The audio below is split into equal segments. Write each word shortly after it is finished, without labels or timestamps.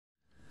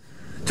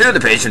To the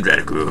patient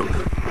red room.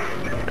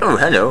 Oh,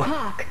 hello.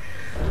 Clark.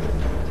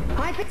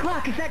 Isaac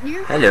Clark, is that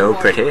you? Hello,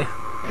 pretty.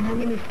 My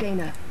name is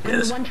Dana. I'm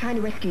Yes. the one trying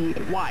to rescue you.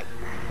 Why?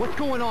 What's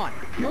going on?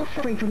 You're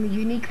suffering from a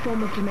unique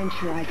form of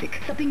dementia,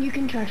 Isaac. Something you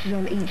contracted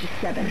on age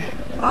 7.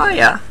 Oh,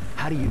 yeah.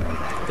 How do you know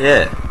that?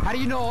 Yeah. How do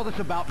you know all this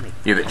about me?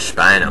 You've been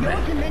spying on me.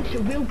 Your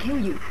dementia will kill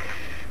you.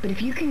 But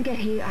if you can get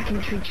here, I can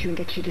treat you and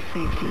get you to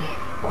safety.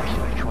 Why should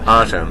I trust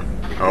Awesome.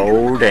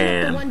 Oh, I'm the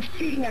damn. one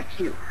shooting at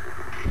you. you?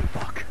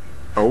 Fuck.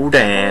 Oh,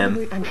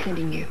 damn. I'm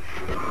sending you.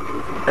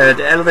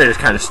 The elevator's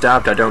kind of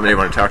stopped. I don't really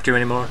want to talk to you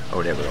anymore.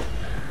 Oh, there we go.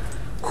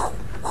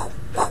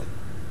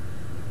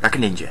 Like a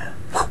ninja.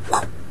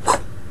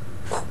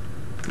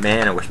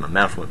 Man, I wish my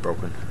mouse was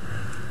broken.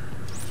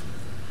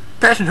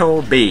 Press and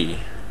hold B.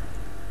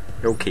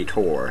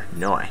 Locator.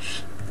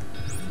 Nice.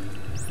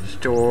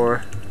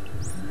 Store.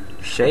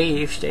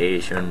 Save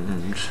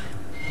stations.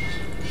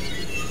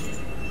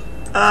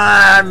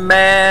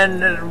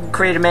 Man.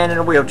 Create a man in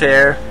a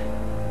wheelchair.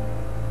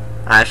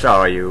 I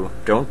saw you.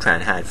 Don't try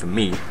and hide from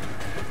me.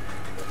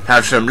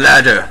 Have some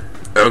ladder,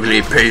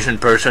 ugly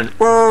patient person.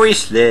 Whoa, he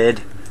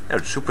slid.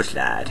 That was super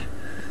slide.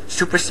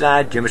 Super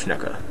slide, Jimmy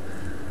Snooker.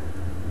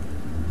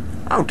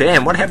 Oh,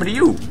 damn, what happened to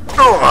you?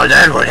 Oh,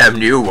 that's what happened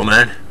to you,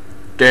 woman.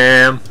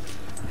 Damn.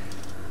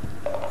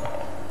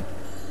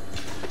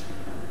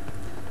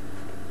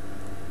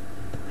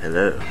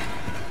 Hello.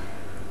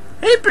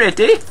 Hey,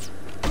 pretty.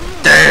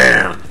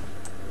 Damn.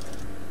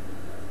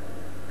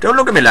 Don't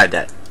look at me like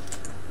that.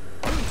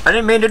 I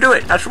didn't mean to do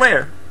it, I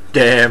swear.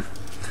 Damn.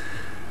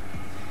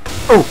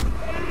 Oh.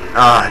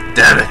 Ah,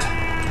 damn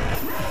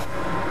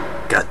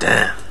it. God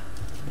damn.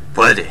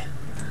 Bloody.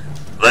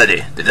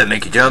 Bloody. Did that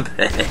make you jump?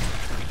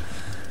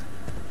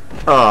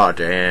 Oh,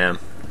 damn.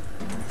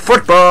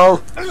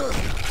 Football! Oh,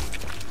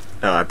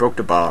 I broke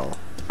the ball.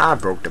 I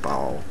broke the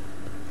ball.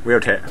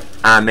 Wheelchair.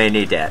 I may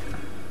need that.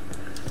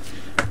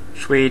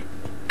 Sweet.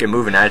 Get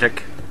moving,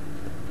 Isaac.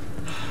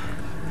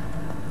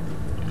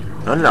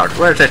 Unlocked.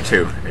 Where's that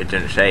to? It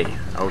didn't say.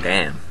 Oh,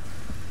 damn.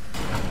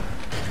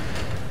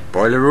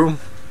 Boiler room?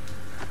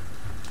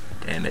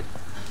 Damn it.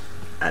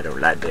 I don't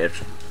like this.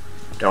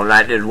 Don't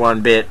like this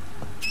one bit.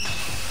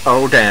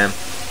 Oh, damn.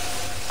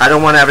 I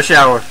don't want to have a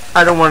shower.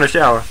 I don't want a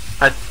shower.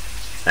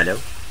 Hello?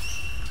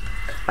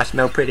 I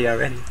smell pretty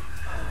already.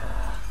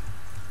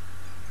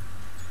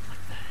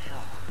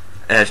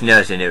 That's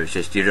nothing. It was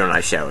just you don't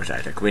like showers,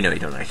 Isaac. We know you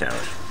don't like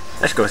showers.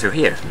 Let's go through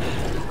here.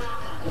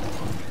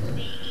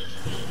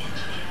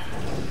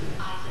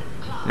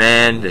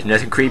 Man, there's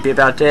nothing creepy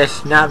about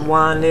this. Not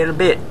one little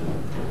bit.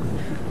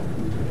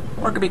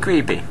 What could be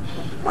creepy?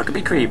 What could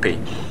be creepy?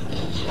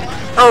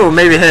 Oh,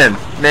 maybe him.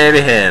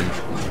 Maybe him.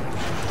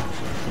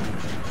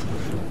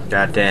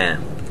 God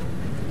damn.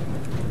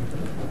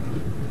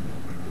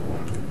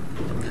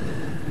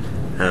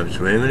 I'm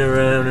swimming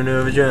around in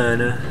a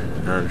vagina.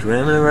 I'm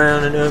swimming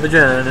around in a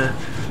vagina.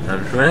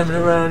 I'm swimming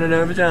around in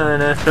a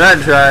vagina. I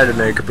try to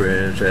make a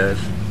princess.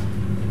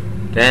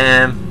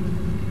 Damn.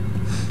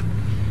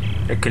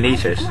 A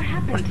kinesis.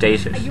 What's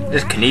stasis?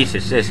 This is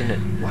kinesis, isn't it?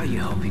 Why are you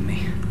helping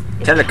me?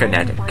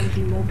 Telekinetic.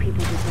 More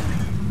people to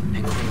die.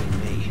 Including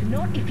me.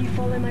 Not if you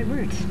follow my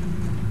route.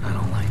 I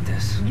don't like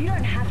this. You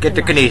don't have Get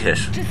to the lie.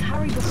 kinesis. Just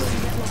hurry before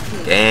you get lost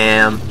in.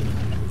 Damn.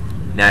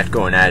 Nice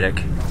going,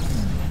 Isaac.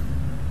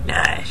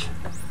 Nice.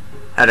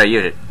 How do I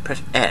use it?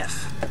 Press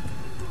F.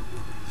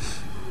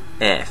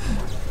 F.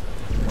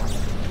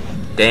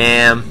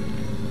 Damn.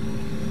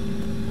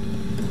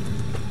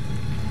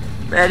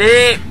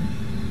 Ready?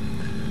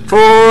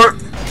 4.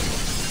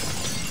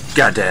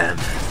 Goddamn.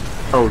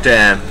 Oh,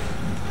 damn.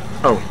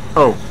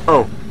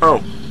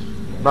 Oh.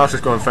 Mouse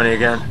is going funny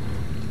again.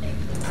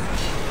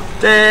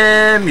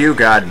 Damn, you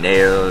got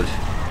nailed.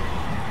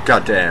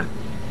 Goddamn.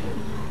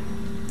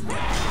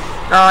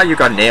 Oh, you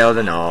got nailed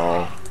and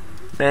all.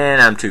 Man,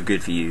 I'm too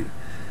good for you.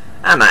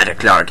 I'm Isaac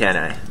Clark, ain't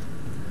I?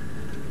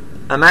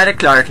 I'm Isaac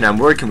Clark and I'm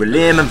working with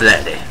Liam and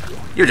Bloody.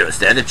 You don't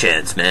stand a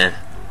chance, man.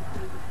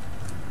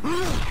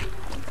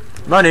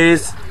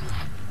 Monies.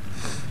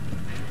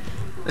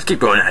 Let's keep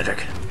going,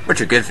 Isaac. We're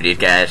too good for these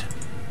guys.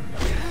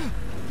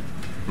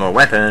 More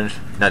weapons.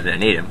 Not that I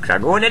need them, because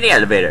I'm going in the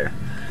elevator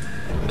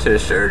to the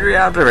surgery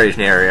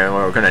observation area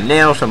where we're going to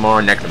nail some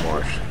more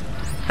necromorphs.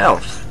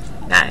 Health.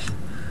 Nice.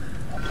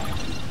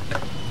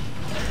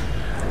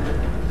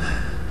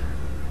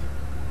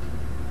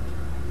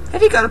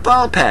 Have you got a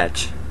ball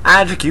patch?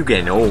 Isaac, you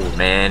getting old,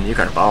 man. You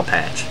got a ball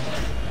patch.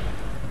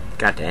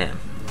 Goddamn.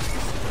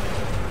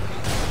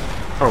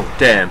 Oh,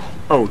 damn.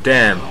 Oh,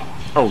 damn.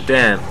 Oh,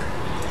 damn.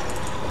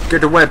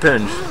 Get the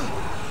weapons.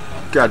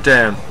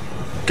 Goddamn.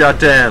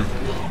 Goddamn.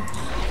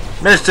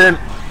 Missed him.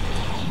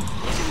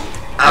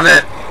 I'm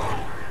it.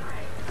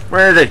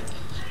 Where is he?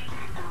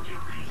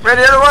 Where's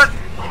the other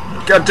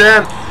one?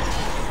 Goddamn.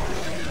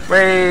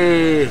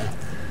 Way.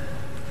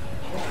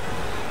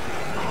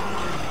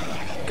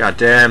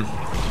 Goddamn.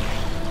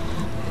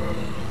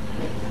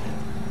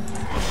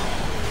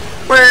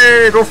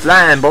 Way, go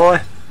flying,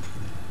 boy.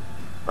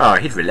 Oh,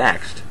 he's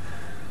relaxed.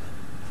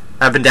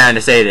 I've been dying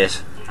to say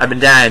this. I've been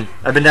dying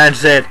to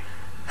say it.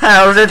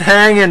 How's it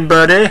hanging,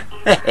 buddy?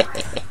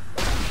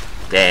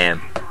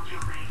 Damn.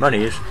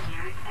 Monies.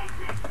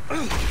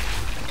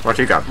 What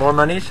you got? More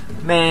monies?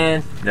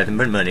 Man, nothing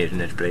but monies in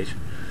this place.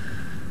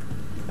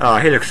 Oh,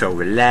 he looks so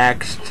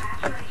relaxed.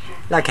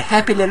 Like a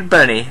happy little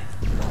bunny.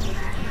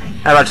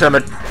 How about some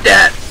of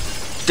that?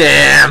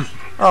 Damn.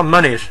 Oh,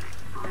 monies.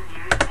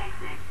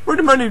 Where'd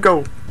the money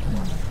go?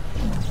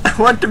 I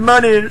want the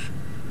monies.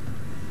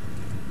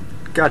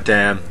 God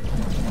damn.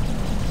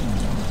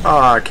 Oh,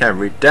 I can't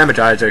read. Damn it,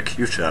 Isaac.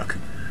 You suck.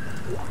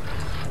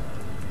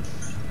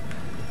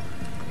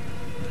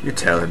 You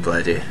tell him,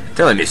 Bloody.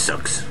 Tell him he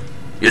sucks.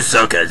 You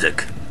suck,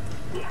 Isaac.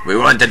 We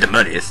wanted the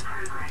monies.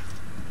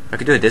 I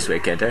can do it this way,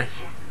 can't I?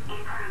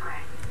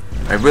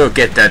 I will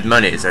get that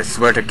monies, I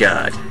swear to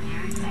God.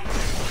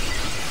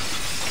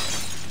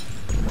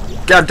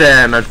 God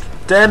damn it.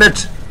 Damn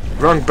it.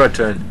 Wrong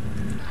button.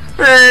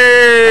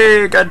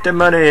 Hey, got the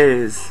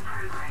monies.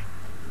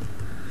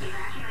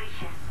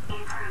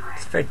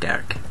 It's very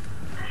dark.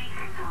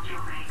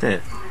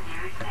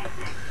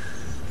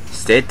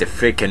 State the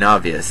freaking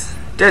obvious.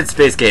 Dead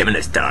Space game and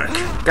it's dark.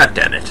 God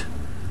damn it.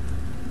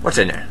 What's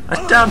in there?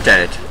 I stomped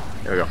at it.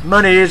 There we go.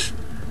 Monies.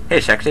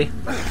 Hey, sexy.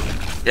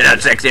 You're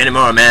not sexy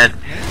anymore, man.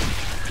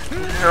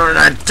 You're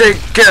not take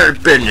care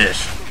of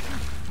business.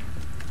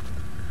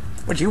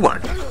 What do you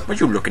want? What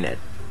you looking at?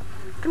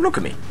 Don't look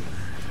at me.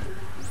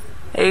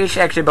 Hey,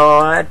 sexy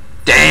boy.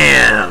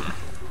 Damn.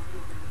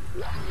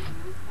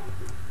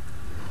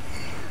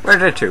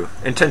 Where's it to?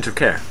 Intensive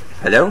care.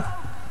 Hello?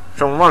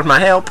 Someone wants my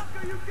help?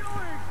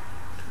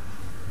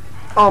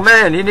 Oh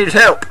man, he needs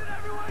help.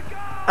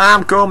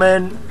 I'm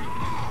coming.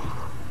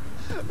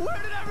 Where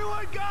did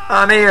everyone go?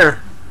 I'm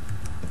here.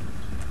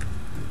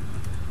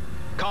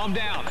 Calm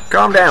down.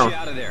 Calm down. Get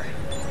you out of there.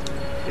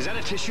 Is that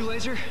a tissue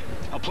laser?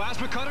 A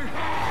plasma cutter?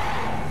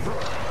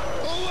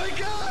 Oh my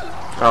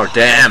God! Oh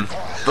damn.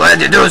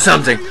 Bloody, do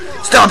something.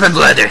 Stop him,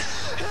 Bloody.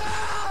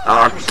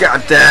 Oh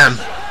god damn.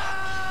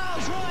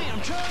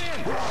 I'm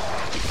trying.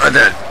 But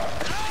then,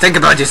 think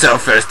about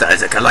yourself first,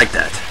 Isaac. I like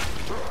that.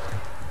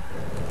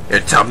 You're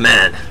a top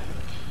man.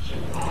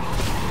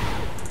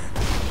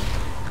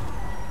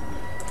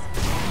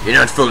 You're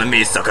not fooling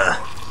me, sucker.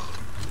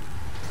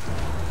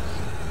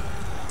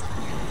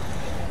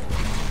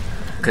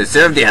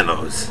 Conserve the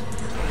ammos.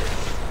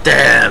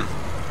 Damn.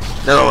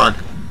 Another one.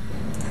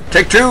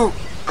 Take two.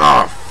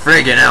 Oh,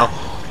 friggin' hell.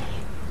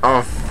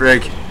 Oh,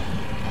 frig.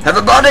 Have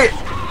a body.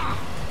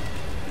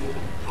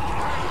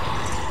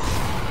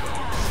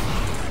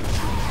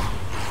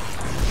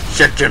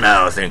 Shut your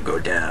mouth and go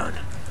down.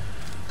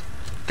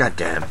 God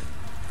damn.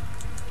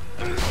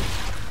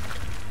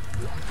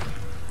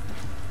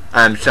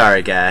 I'm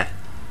sorry, guy.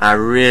 I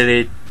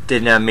really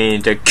did not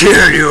mean to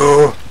kill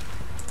you.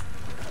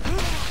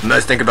 I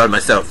must think about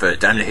myself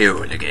first. I'm the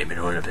hero in the game, you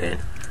know what I'm saying?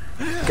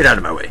 Get out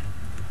of my way.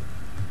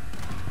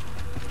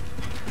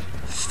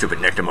 Stupid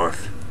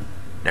necromorph.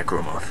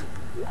 Necromorph.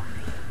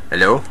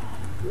 Hello?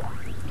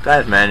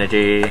 Plasma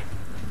energy.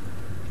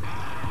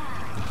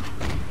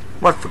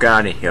 What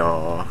forgot in here?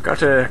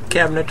 Got a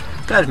cabinet.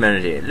 Plasma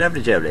energy.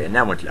 Lovely jubbly. And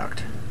that one's locked.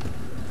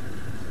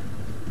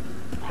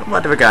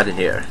 What have I got in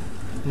here?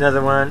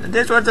 Another one.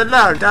 This one's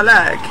unlocked. I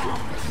like.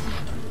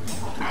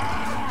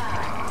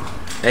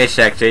 Hey,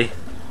 sexy.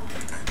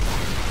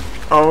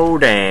 Oh,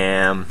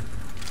 damn.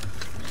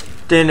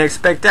 Didn't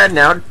expect that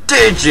now,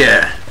 did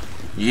ya?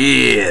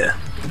 Yeah.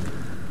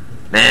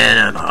 Man,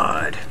 I'm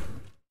hard.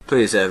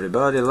 Please,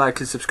 everybody, like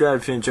and subscribe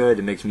if you enjoyed.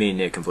 It makes me,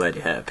 Nick, and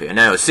Vladdy happy. And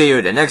I will see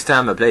you the next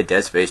time I play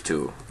Dead Space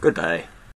 2. Goodbye.